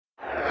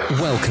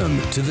Welcome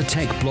to the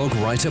Tech Blog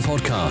Writer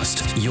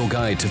Podcast, your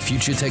guide to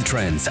future tech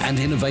trends and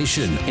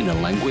innovation in a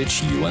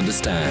language you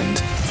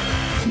understand.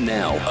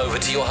 Now, over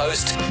to your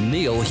host,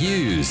 Neil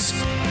Hughes.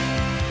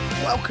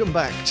 Welcome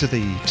back to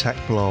the Tech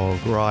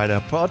Blog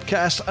Writer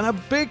Podcast, and a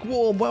big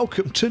warm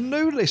welcome to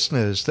new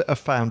listeners that have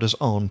found us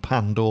on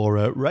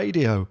Pandora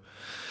Radio.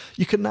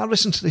 You can now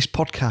listen to this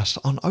podcast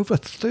on over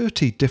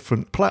 30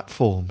 different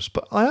platforms,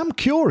 but I am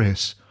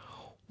curious,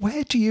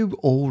 where do you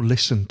all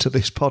listen to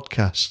this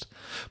podcast?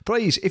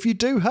 Please, if you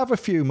do have a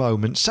few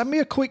moments, send me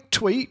a quick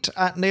tweet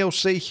at Neil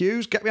C.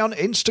 Hughes, get me on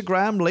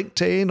Instagram,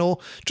 LinkedIn, or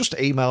just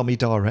email me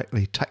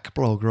directly,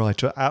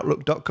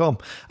 techblogwriter@outlook.com.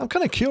 I'm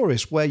kind of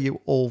curious where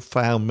you all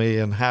found me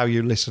and how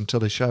you listen to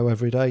the show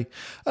every day,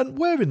 and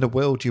where in the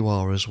world you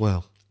are as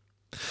well.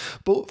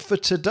 But for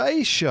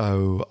today's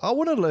show, I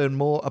want to learn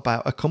more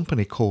about a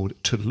company called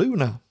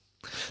Toluna.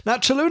 Now,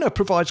 Toluna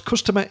provides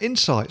customer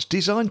insights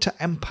designed to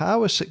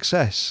empower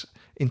success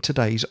in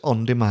today's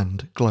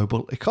on-demand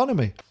global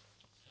economy.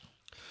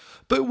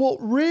 But what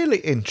really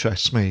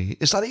interests me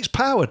is that it's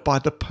powered by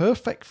the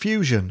perfect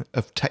fusion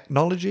of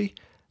technology,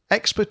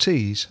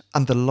 expertise,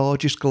 and the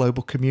largest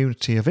global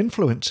community of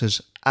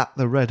influencers at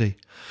the ready.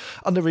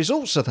 And the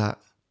results of that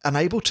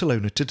enable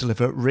Toluna to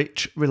deliver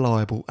rich,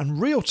 reliable,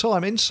 and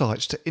real-time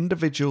insights to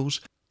individuals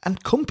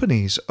and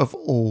companies of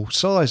all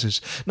sizes.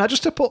 Now,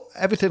 just to put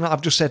everything that I've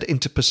just said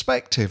into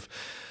perspective,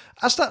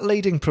 as that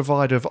leading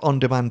provider of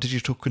on-demand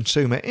digital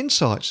consumer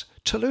insights,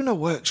 Toluna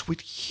works with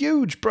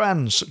huge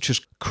brands such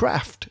as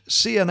Kraft,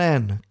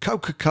 CNN,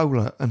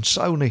 Coca-Cola and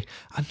Sony,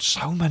 and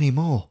so many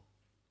more.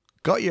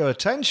 Got your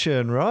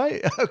attention,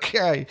 right?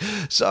 Okay,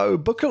 so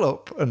buckle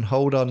up and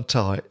hold on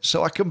tight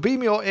so I can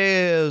beam your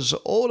ears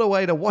all the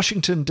way to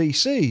Washington,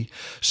 D.C.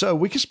 so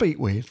we can speak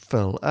with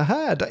Phil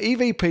Ahad,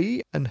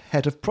 EVP and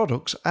Head of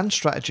Products and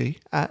Strategy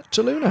at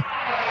Toluna.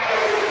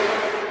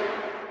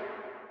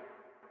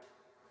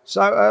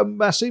 So a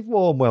massive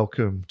warm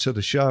welcome to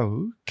the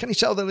show. Can you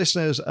tell the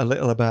listeners a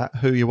little about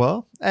who you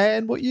are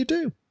and what you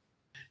do?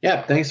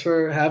 Yeah, thanks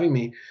for having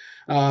me.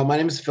 My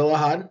name is Phil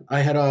Ahad. I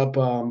head up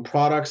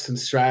products and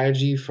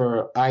strategy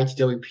for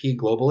ITWP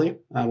globally.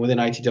 Within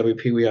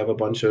ITWP, we have a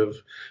bunch of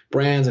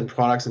brands and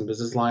products and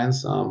business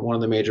lines. One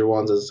of the major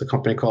ones is a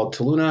company called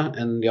Toluna,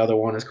 and the other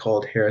one is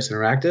called Harris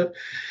Interactive.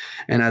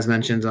 And as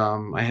mentioned,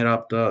 I head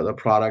up the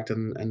product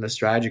and the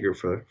strategy group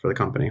for the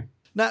company.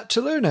 Now,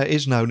 Toluna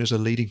is known as a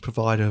leading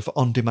provider of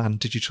on-demand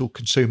digital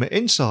consumer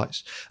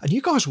insights, and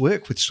you guys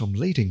work with some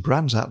leading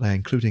brands out there,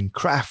 including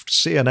Kraft,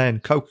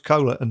 CNN,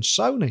 Coca-Cola, and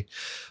Sony.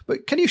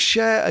 But can you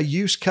share a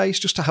use case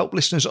just to help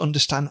listeners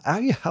understand how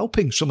you're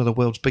helping some of the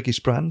world's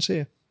biggest brands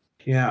here?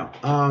 Yeah,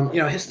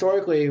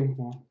 historically,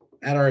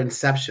 at our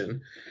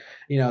inception,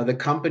 the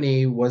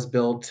company was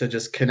built to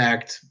just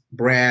connect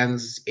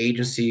brands,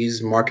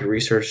 agencies, market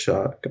research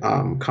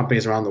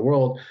companies around the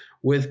world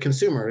with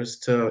consumers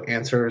to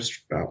answer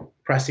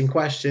pressing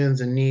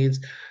questions and needs,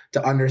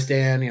 to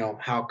understand,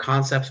 how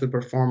concepts would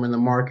perform in the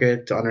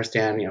market, to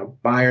understand,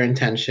 buyer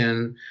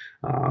intention,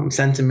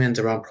 sentiment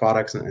around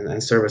products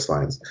and service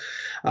lines.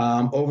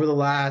 Over the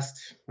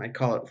last, I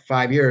call it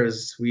 5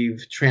 years,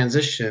 we've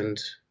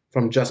transitioned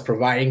from just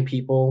providing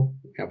people,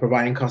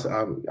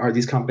 are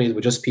these companies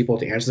with just people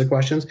to answer the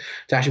questions,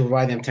 to actually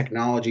provide them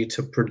technology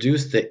to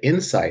produce the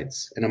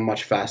insights in a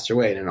much faster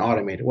way, in an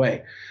automated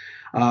way.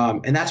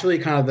 And that's really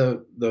kind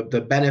of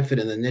the benefit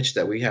and the niche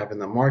that we have in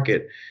the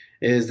market,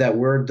 is that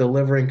we're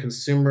delivering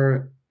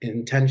consumer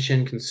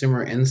intention,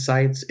 consumer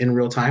insights in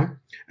real time,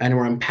 and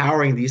we're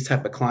empowering these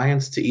type of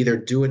clients to either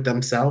do it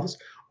themselves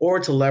or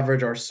to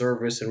leverage our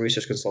service and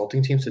research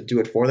consulting teams to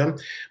do it for them.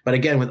 But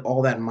again, with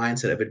all that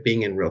mindset of it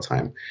being in real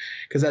time.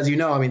 Because as you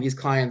know, these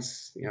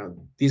clients,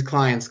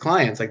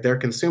 like they're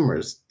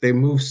consumers, they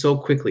move so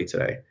quickly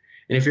today.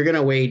 And if you're going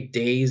to wait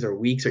days or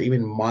weeks or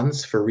even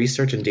months for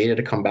research and data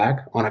to come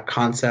back on a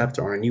concept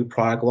or a new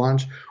product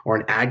launch or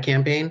an ad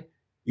campaign,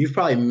 you've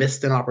probably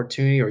missed an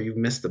opportunity or you've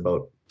missed the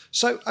boat.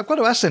 So I've got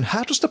to ask then,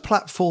 how does the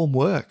platform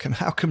work, and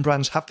how can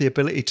brands have the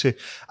ability to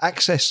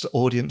access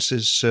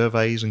audiences,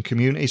 surveys and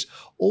communities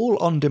all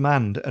on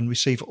demand and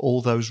receive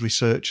all those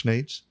research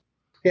needs?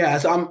 Yeah,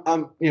 so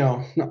I'm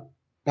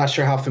not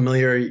sure how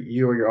familiar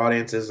you or your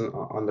audience is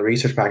on the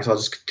research pack, so I'll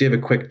just give a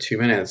quick 2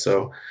 minutes.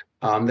 So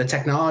the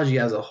technology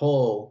as a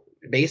whole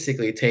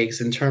basically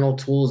takes internal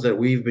tools that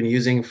we've been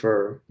using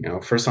for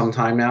some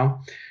time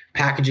now,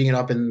 packaging it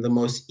up in the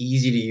most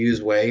easy to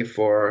use way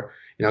for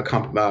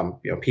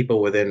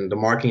people within the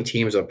marketing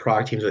teams or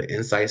product teams or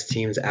insights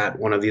teams at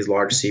one of these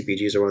large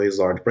CPGs or one of these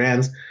large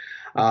brands.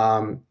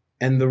 And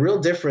the real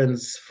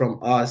difference from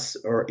us,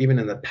 or even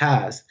in the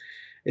past,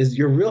 is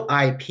your real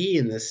IP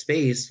in this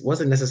space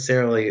wasn't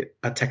necessarily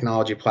a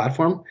technology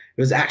platform.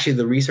 It was actually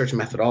the research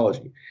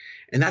methodology.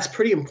 And that's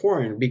pretty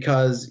important,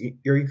 because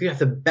you have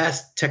the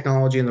best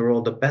technology in the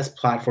world, the best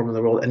platform in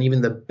the world, and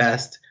even the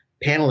best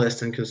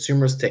panelists and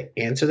consumers to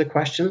answer the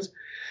questions.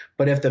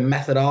 But if the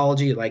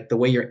methodology, like the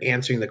way you're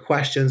answering the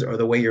questions or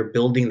the way you're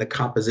building the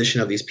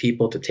composition of these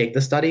people to take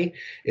the study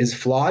is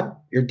flawed,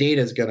 your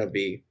data is going to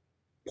be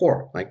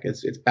poor. Like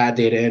it's bad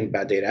data in,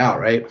 bad data out,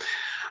 right?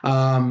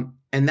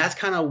 And that's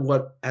kind of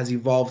what has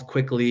evolved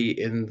quickly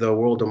in the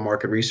world of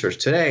market research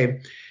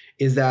today,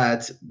 is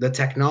that the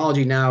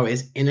technology now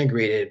is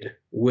integrated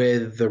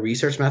with the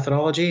research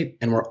methodology,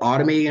 and we're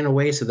automating in a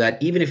way so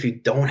that even if you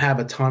don't have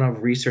a ton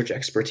of research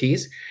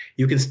expertise,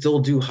 you can still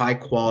do high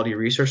quality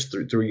research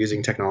through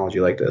using technology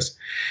like this.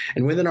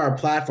 And within our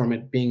platform,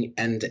 it being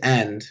end to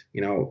end,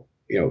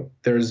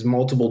 there's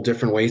multiple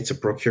different ways to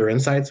procure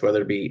insights,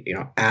 whether it be,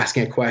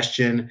 asking a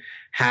question,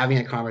 having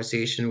a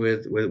conversation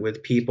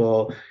with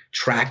people,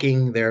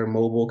 tracking their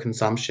mobile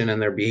consumption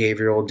and their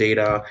behavioral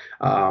data,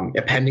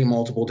 appending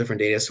multiple different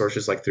data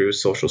sources like through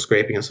social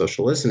scraping and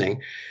social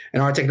listening.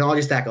 And our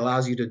technology stack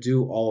allows you to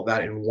do all of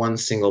that in one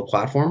single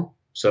platform.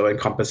 So it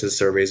encompasses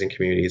surveys and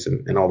communities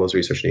and all those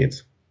research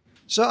needs.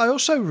 So I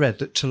also read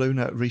that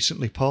Toluna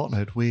recently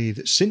partnered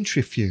with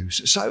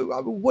Centrifuge.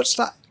 So what's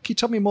that? Can you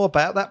tell me more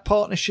about that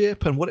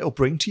partnership and what it'll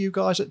bring to you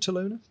guys at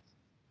Toluna?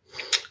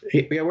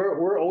 Yeah,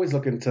 we're always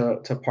looking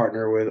to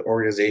partner with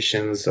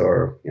organizations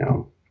or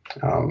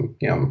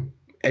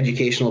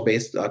educational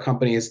based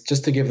companies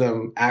just to give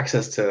them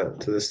access to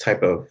this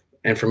type of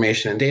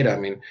information and data. I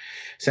mean,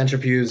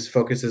 Centrifuge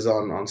focuses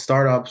on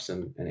startups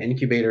and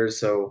incubators,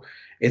 so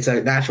it's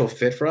a natural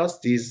fit for us.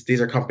 These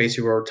are companies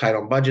who are tight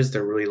on budgets.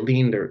 They're really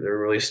lean. They're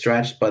really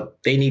stretched, but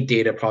they need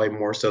data probably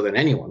more so than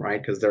anyone,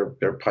 right? Because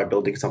they're probably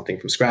building something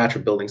from scratch or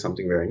building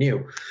something very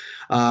new.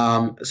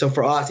 So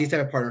for us, these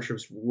type of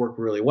partnerships work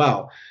really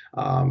well.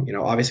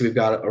 Obviously we've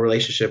got a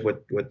relationship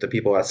with the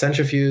people at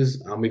Centrifuge.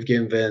 We've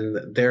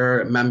given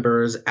their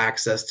members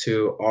access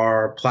to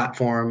our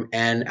platform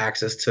and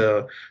access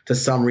to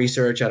some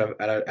research at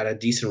a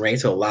decent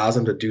rate, so it allows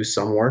them to do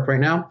some work right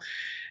now.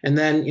 And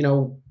then,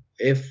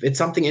 if it's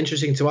something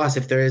interesting to us,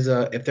 if there's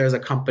a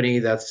company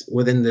that's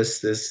within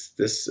this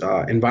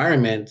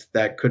environment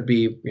that could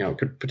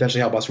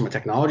potentially help us from a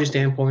technology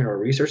standpoint or a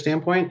research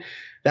standpoint,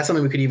 that's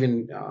something we could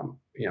even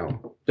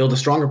build a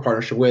stronger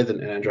partnership with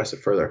and address it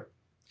further.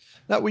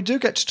 Now, we do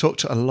get to talk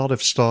to a lot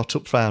of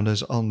startup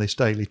founders on this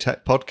Daily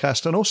Tech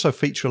podcast and also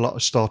feature a lot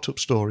of startup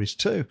stories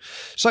too.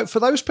 So for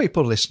those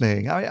people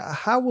listening,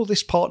 how will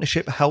this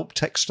partnership help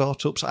tech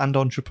startups and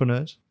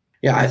entrepreneurs?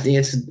 Yeah, I think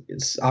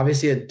it's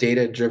obviously a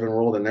data-driven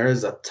world, and there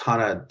is a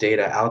ton of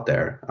data out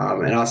there.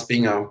 And us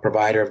being a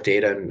provider of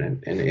data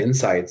and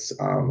insights,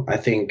 I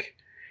think,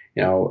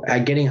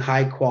 getting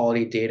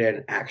high-quality data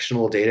and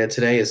actionable data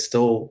today is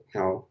still,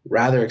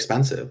 rather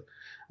expensive.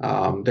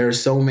 There are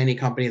so many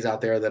companies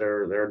out there that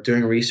are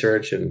doing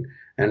research and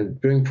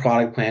doing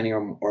product planning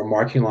or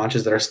marketing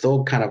launches that are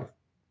still kind of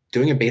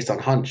doing it based on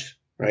hunch,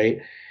 right?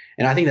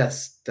 And I think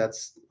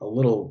that's a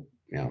little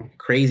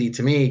crazy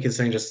to me,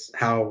 considering just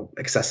how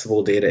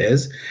accessible data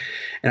is.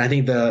 And I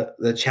think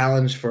the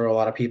challenge for a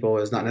lot of people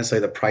is not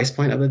necessarily the price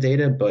point of the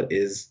data, but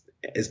is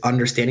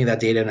understanding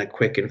that data in a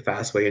quick and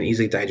fast way and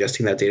easily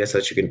digesting that data so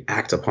that you can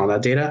act upon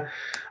that data.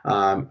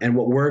 And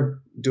what we're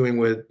doing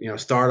with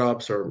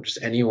startups or just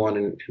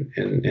anyone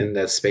in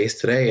that space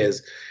today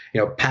is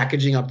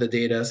packaging up the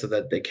data so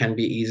that they can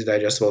be easy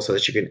digestible, so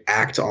that you can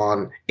act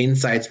on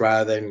insights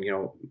rather than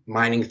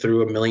mining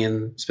through 1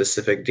 million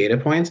specific data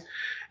points.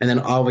 And then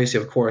obviously,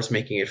 of course,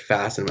 making it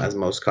fast and as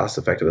most cost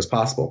effective as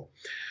possible.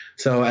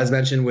 So as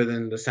mentioned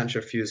within the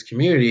Centrifuge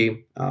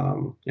community,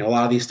 a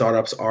lot of these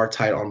startups are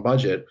tight on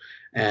budget.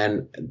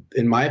 And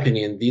in my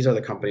opinion, these are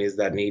the companies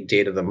that need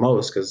data the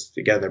most because,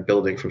 again, they're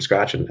building from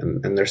scratch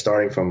and they're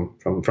starting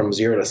from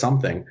zero to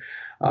something.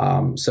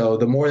 So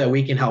the more that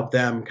we can help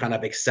them kind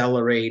of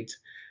accelerate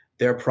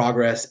their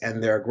progress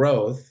and their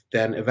growth,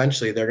 then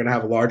eventually they're going to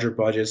have larger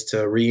budgets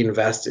to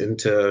reinvest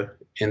into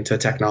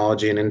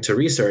technology and into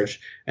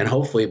research. And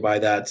hopefully by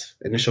that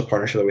initial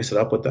partnership that we set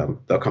up with them,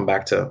 they'll come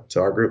back to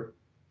our group.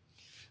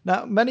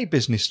 Now, many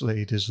business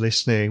leaders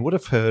listening would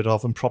have heard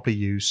of and probably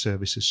used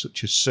services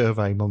such as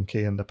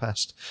SurveyMonkey in the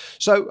past.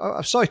 So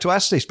I'm sorry to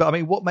ask this,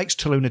 but what makes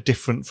Toluna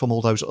different from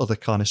all those other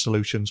kind of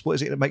solutions? What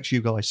is it that makes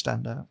you guys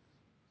stand out?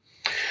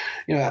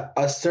 A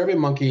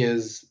SurveyMonkey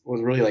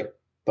was really like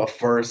the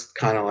first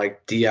kind of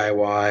like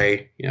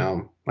DIY,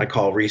 I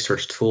call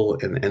research tool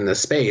in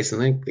this space.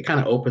 And they kind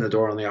of opened the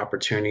door on the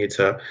opportunity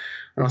to, I don't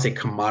want to say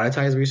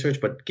commoditize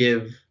research, but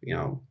give,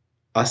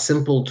 a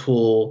simple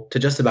tool to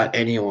just about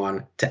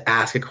anyone to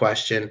ask a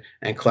question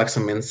and collect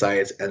some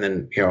insights and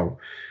then,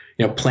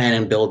 plan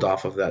and build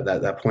off of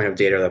that point of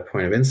data, that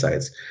point of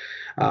insights.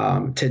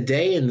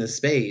 Today in this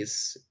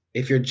space,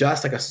 if you're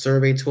just like a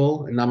survey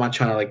tool, and I'm not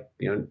trying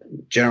to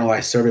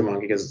generalize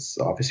SurveyMonkey because it's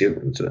obviously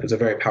it's a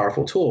very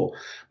powerful tool,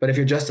 but if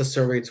you're just a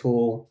survey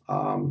tool,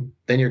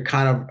 then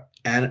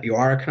you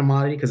are a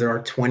commodity because there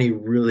are 20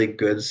 really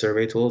good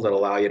survey tools that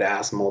allow you to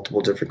ask multiple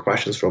different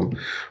questions from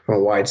a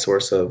wide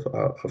source of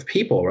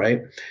people,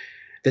 right?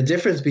 The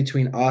difference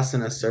between us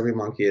and a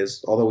SurveyMonkey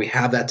is, although we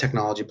have that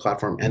technology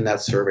platform and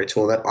that survey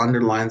tool that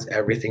underlines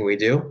everything we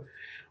do,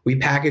 we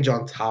package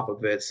on top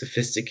of it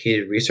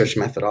sophisticated research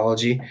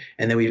methodology,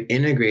 and then we've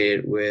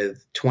integrated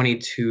with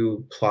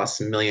 22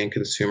 plus million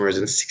consumers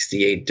in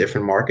 68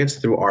 different markets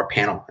through our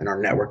panel and our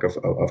network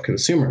of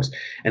consumers.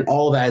 And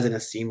all of that is in a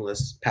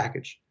seamless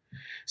package.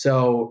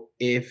 So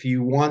if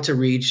you want to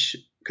reach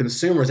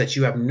consumers that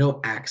you have no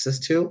access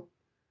to,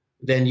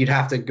 then you'd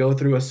have to go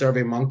through a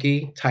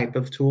SurveyMonkey type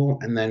of tool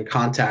and then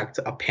contact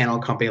a panel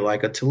company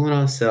like a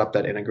Toluna, set up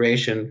that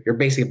integration. You're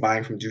basically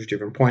buying from two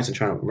different points and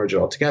trying to merge it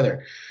all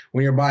together.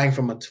 When you're buying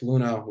from a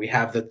Toluna, we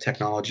have the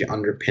technology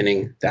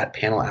underpinning that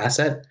panel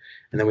asset.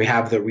 And then we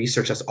have the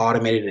research that's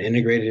automated and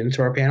integrated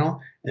into our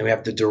panel. And we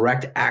have the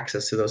direct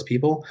access to those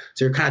people.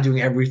 So you're kind of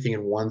doing everything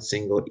in one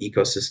single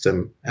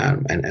ecosystem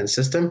and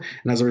system.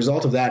 And as a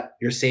result of that,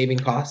 you're saving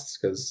costs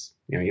because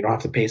you don't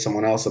have to pay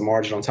someone else a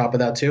margin on top of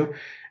that too.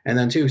 And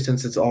then too,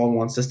 since it's all in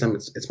one system,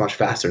 it's much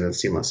faster and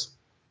seamless.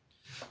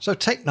 So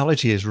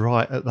technology is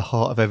right at the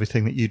heart of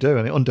everything that you do,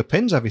 and it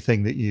underpins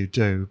everything that you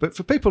do. But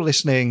for people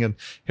listening and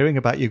hearing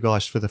about you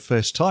guys for the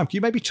first time, can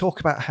you maybe talk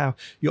about how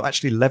you're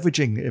actually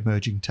leveraging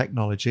emerging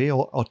technology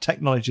or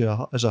technology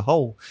as a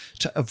whole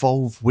to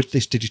evolve with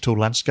this digital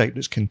landscape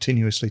that's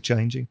continuously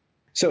changing?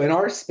 So in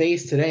our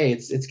space today,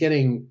 it's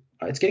getting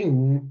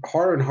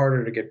harder and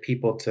harder to get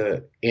people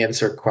to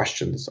answer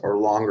questions or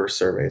longer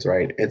surveys,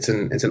 right? It's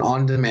an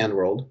on-demand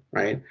world,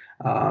 right?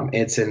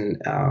 It's an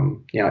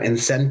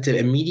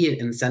immediate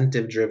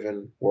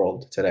incentive-driven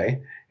world today.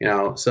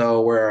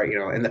 So where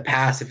in the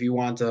past, if you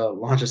want to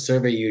launch a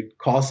survey, you'd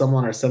call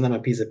someone or send them a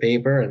piece of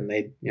paper, and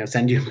they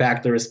send you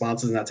back the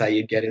responses, and that's how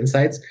you'd get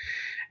insights.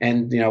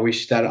 And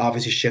that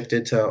obviously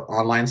shifted to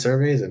online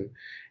surveys, and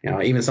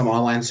even some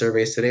online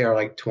surveys today are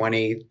like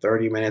 20,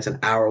 30 minutes, an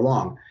hour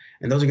long.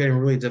 And those are getting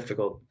really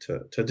difficult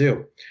to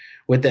do.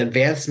 With the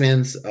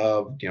advancements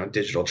of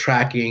digital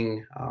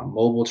tracking,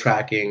 mobile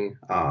tracking,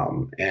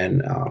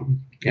 and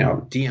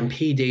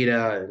DMP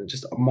data, and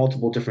just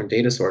multiple different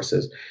data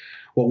sources,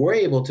 what we're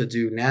able to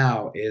do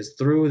now is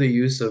through the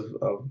use of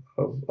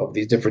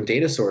these different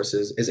data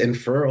sources is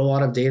infer a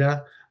lot of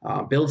data,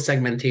 build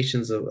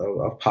segmentations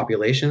of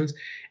populations,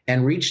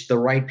 and reach the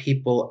right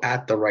people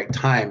at the right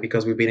time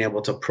because we've been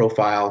able to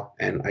profile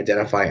and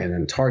identify and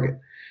then target.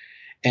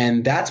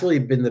 And that's really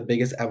been the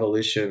biggest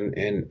evolution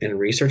in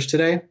research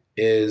today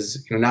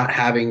is not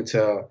having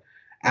to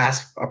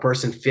ask a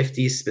person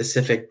 50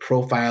 specific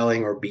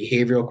profiling or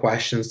behavioral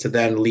questions to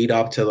then lead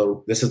up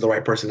to this is the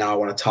right person now I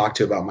want to talk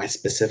to about my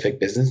specific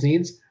business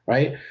needs,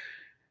 right?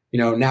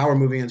 Now we're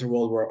moving into a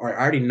world where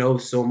I already know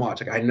so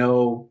much. Like I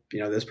know,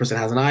 this person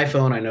has an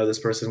iPhone. I know this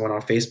person went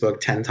on Facebook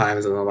 10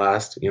 times in the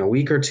last,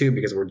 week or two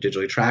because we're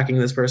digitally tracking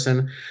this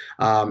person.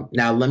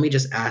 Now let me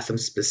just ask them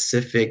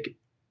specific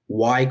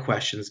why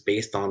questions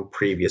based on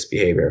previous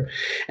behavior.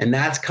 And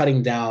that's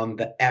cutting down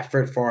the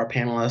effort for our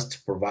panelists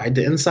to provide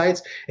the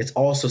insights. It's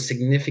also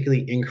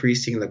significantly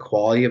increasing the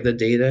quality of the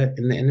data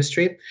in the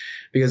industry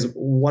because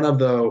one of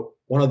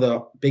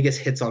the biggest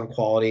hits on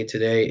quality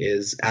today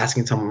is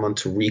asking someone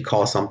to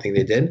recall something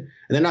they did. And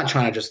they're not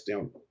trying to just,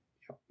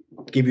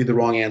 give you the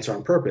wrong answer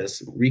on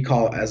purpose.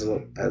 Recall as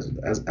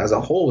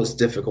a whole is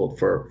difficult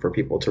for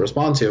people to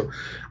respond to.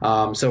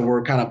 So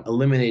we're kind of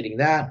eliminating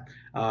that.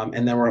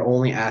 And then we're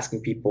only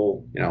asking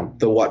people,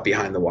 the what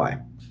behind the why.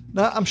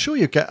 Now, I'm sure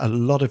you get a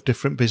lot of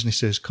different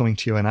businesses coming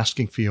to you and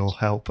asking for your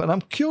help. And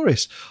I'm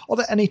curious, are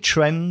there any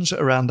trends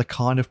around the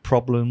kind of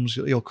problems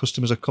your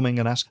customers are coming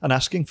and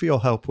asking for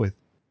your help with?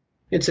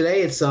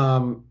 Today, it's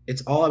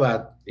all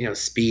about,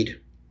 speed.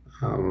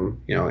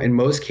 In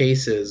most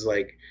cases,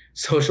 like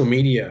social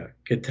media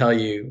could tell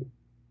you,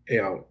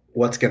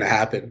 what's going to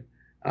happen.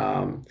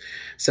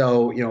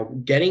 So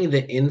getting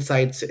the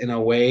insights in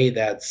a way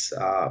that's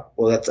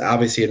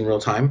obviously in real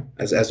time,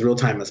 as real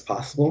time as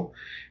possible,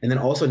 and then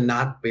also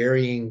not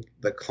burying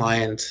the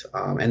client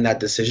and that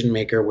decision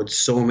maker with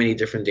so many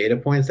different data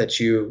points that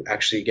you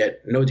actually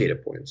get no data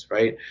points,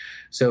 right?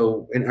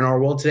 So in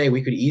our world today,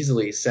 we could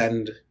easily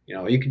send,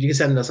 you could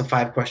send us a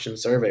 5-question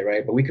survey,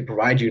 right? But we could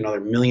provide you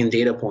another 1 million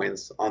data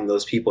points on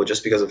those people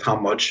just because of how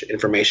much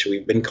information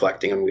we've been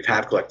collecting and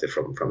have collected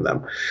from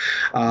them.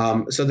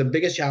 So the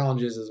biggest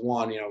challenges is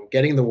one,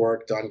 getting the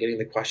work done, getting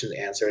the questions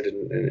answered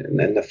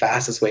in the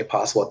fastest way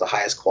possible at the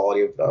highest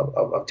quality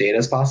of data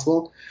as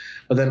possible.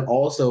 But then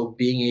also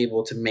being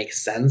able to make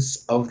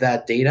sense of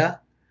that data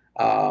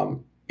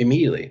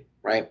immediately,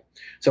 right?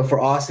 So for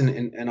us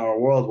in our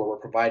world where we're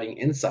providing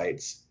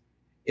insights,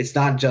 it's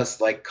not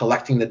just like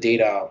collecting the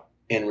data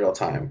in real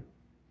time,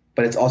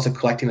 but it's also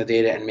collecting the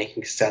data and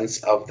making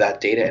sense of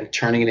that data and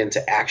turning it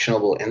into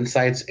actionable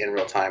insights in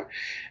real time.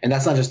 And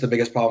that's not just the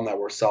biggest problem that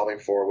we're solving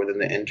for within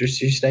the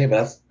industry today,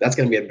 but that's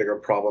going to be a bigger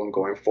problem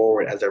going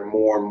forward as there are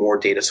more and more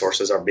data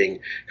sources are being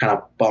kind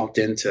of bumped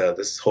into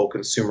this whole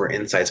consumer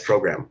insights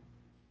program.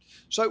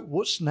 So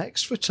what's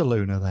next for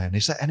Toluna then?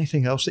 Is there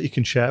anything else that you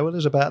can share with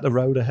us about the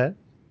road ahead?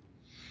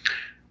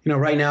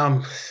 Right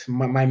now,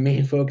 my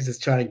main focus is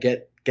trying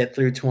to get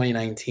through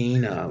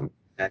 2019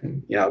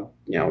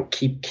 and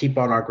keep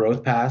on our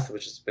growth path,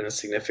 which has been a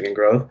significant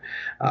growth.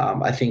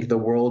 I think the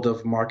world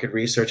of market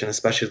research and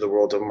especially the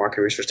world of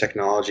market research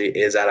technology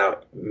is at a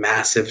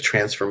massive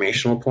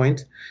transformational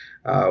point.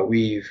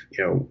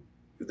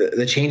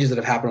 The changes that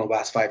have happened over the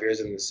last 5 years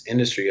in this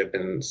industry have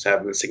been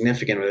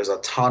significant. There's a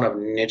ton of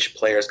niche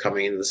players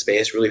coming into the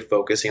space, really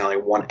focusing on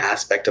one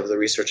aspect of the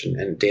research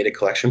and data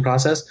collection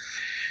process.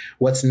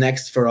 what's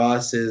next for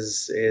us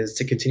is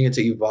to continue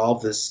to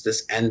evolve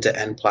this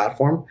end-to-end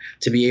platform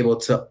to be able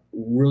to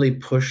really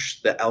push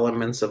the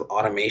elements of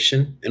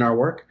automation in our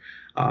work.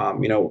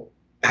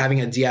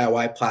 Having a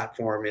DIY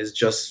platform is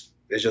just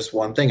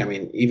one thing. I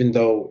mean, even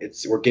though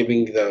we're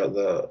giving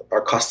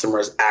our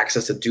customers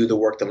access to do the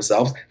work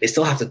themselves, they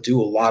still have to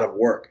do a lot of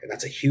work, and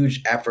that's a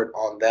huge effort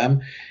on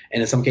them.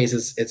 And in some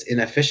cases, it's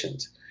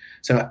inefficient.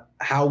 So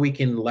how we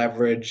can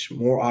leverage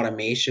more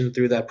automation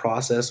through that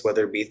process,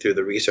 whether it be through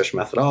the research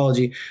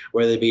methodology,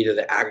 whether it be to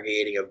the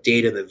aggregating of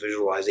data and the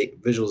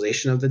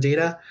visualization of the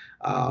data,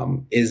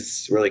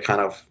 is really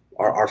kind of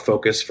our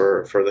focus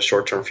for the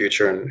short-term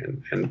future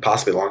and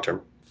possibly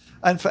long-term.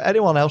 And for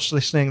anyone else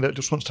listening that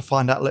just wants to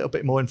find out a little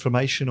bit more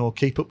information or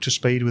keep up to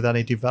speed with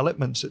any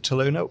developments at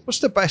Toluna, what's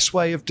the best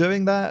way of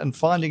doing that and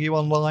finding you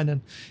online, and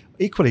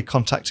equally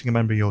contacting a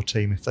member of your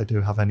team if they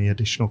do have any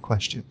additional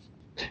questions?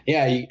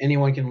 Yeah,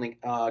 anyone can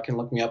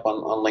look me up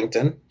on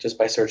LinkedIn just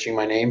by searching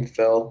my name,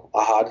 Phil.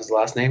 Ahad is the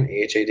last name,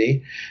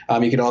 Ahad.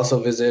 You can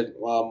also visit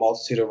a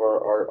multitude of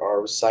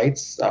our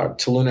sites.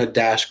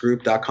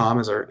 Toluna-group.com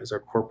is our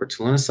corporate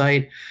Toluna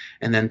site.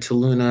 And then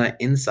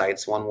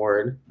TolunaInsights, one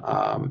word,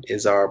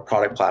 is our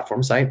product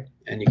platform site.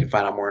 And you can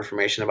find out more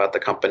information about the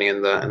company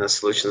and the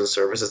solutions and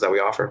services that we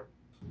offer.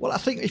 Well, I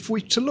think if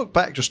we to look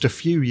back just a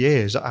few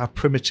years at our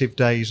primitive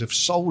days of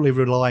solely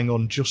relying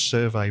on just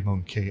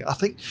SurveyMonkey, I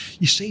think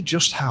you see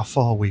just how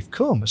far we've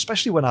come,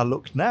 especially when I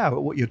look now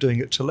at what you're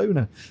doing at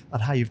Toluna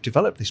and how you've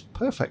developed this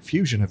perfect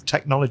fusion of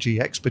technology,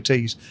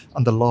 expertise,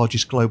 and the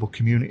largest global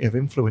community of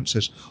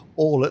influencers,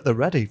 all at the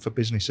ready for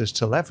businesses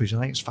to leverage. I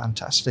think it's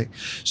fantastic.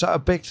 So a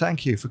big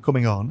thank you for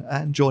coming on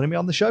and joining me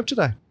on the show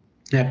today.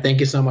 Yeah,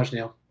 thank you so much,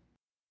 Neil.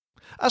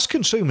 As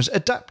consumers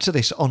adapt to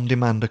this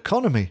on-demand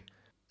economy,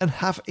 and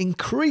have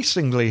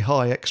increasingly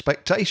high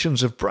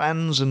expectations of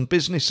brands and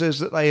businesses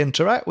that they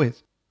interact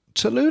with,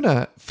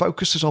 Toluna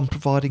focuses on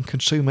providing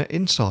consumer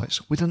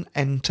insights with an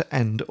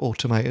end-to-end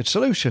automated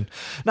solution.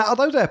 Now,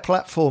 although their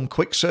platform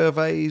quick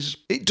surveys,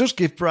 it does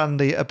give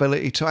brand the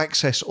ability to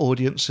access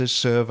audiences,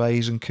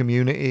 surveys and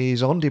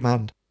communities on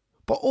demand,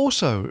 but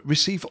also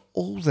receive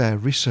all their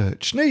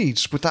research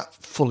needs with that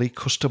fully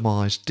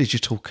customised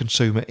digital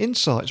consumer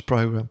insights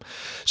program.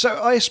 So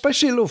I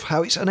especially love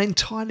how it's an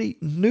entirely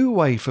new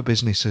way for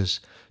businesses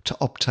to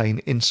obtain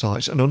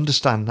insights and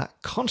understand that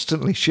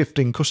constantly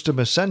shifting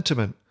customer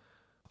sentiment.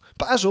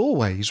 But as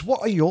always,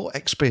 what are your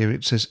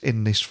experiences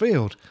in this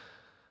field?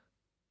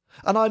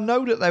 And I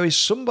know that there is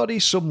somebody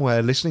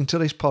somewhere listening to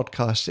this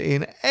podcast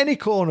in any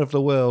corner of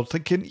the world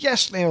thinking,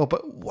 yes, Neil,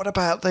 but what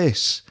about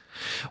this?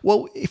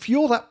 Well, if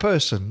you're that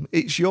person,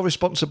 it's your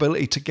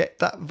responsibility to get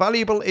that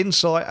valuable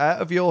insight out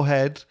of your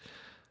head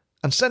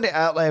and send it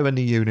out there in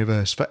the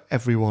universe for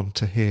everyone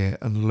to hear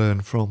and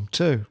learn from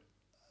too.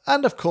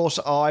 And of course,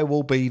 I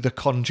will be the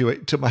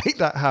conduit to make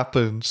that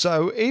happen.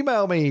 So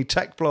email me,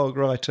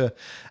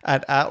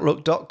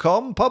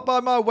 techblogwriter@outlook.com, pop by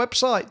my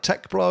website,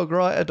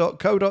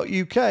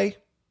 techblogwriter.co.uk,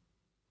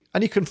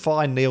 and you can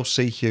find Neil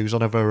C. Hughes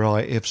on a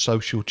variety of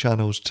social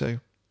channels too.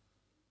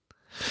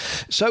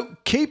 So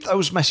keep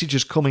those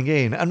messages coming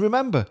in. And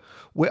remember,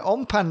 we're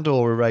on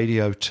Pandora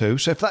Radio too.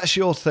 So if that's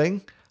your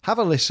thing, have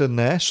a listen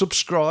there,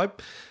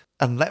 subscribe,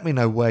 and let me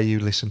know where you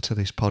listen to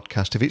this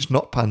podcast if it's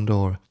not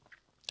Pandora.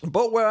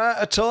 But we're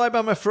out of time,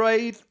 I'm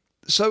afraid.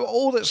 So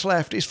all that's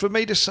left is for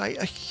me to say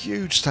a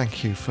huge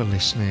thank you for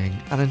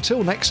listening. And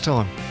until next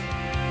time,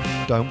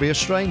 don't be a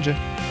stranger.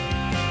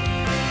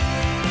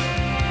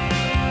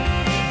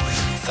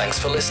 Thanks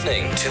for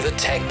listening to the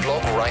Tech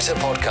Blog Writer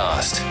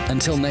Podcast.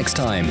 Until next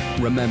time,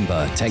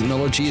 remember,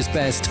 technology is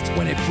best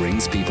when it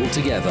brings people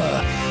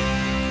together.